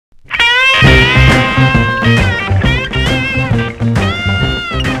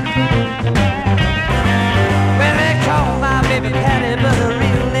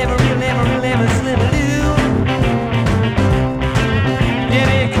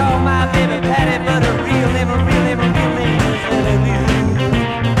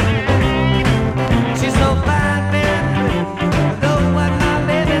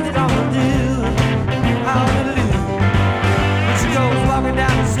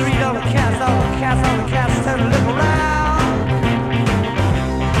all the cats tend to look around.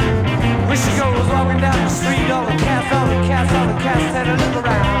 When she goes walking down the street, all the cats tend to look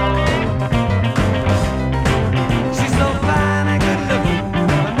around. She's so fine and good looking,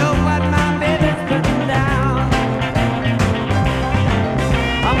 I know what my baby's putting down.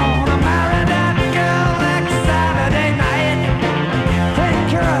 I'm gonna marry that girl next Saturday night, take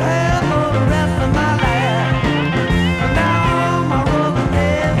care of her for the rest of my life. But now my rolling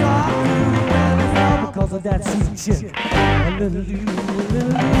days are through, and it's all because of that sweet chick. A little you, she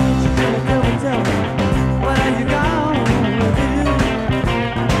couldn't tell me, what are you gonna do?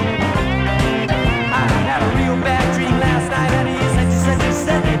 I had a real bad dream last night, and he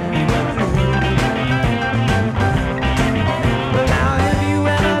said that we were through. But now if you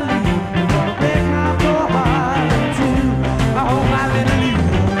ever leave, you're gonna break my poor heart in two. I hope my little you.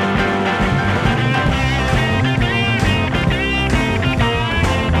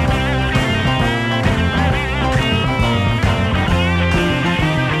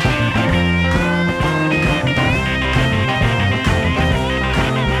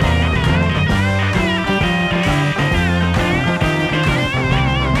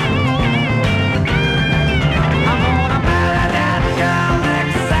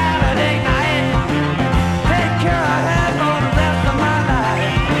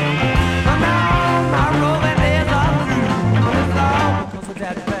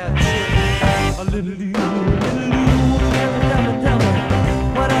 A little you,